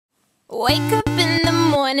Wake up in the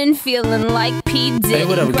morning feeling like P. Diddy. Hey,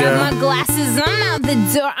 what up, Grab girl? my glasses, I'm out the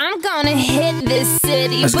door. I'm gonna hit this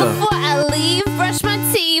city. Let's go. Before I leave, brush my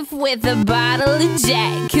teeth with a bottle of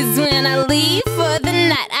Jack. Cause when I leave for the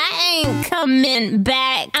night, I ain't coming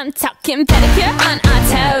back. I'm talking pedicure on our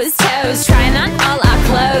toes, toes. Trying on all our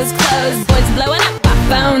clothes, clothes. Boys blowing up our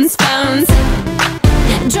phones, phones.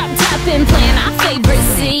 Drop top and playing our favorite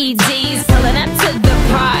CDs. Pulling up to the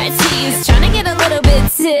parties, trying to get a little bit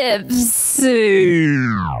tipsy.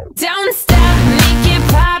 Don't stop, make it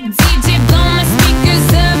pop, DJ blow my speakers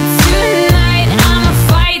up tonight. I'ma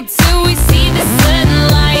fight till we see the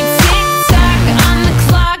sunlight. Tick tock on the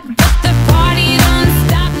clock, but the party don't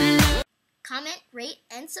stop. No. Comment, rate,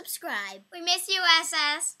 and subscribe. We miss you,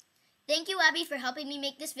 SS. Thank you, Abby, for helping me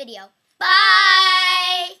make this video.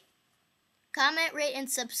 Bye! Comment, rate, and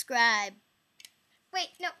subscribe. Wait,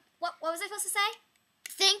 no. What was I supposed to say?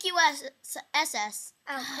 Thank you, SS.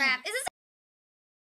 Oh, crap. Is this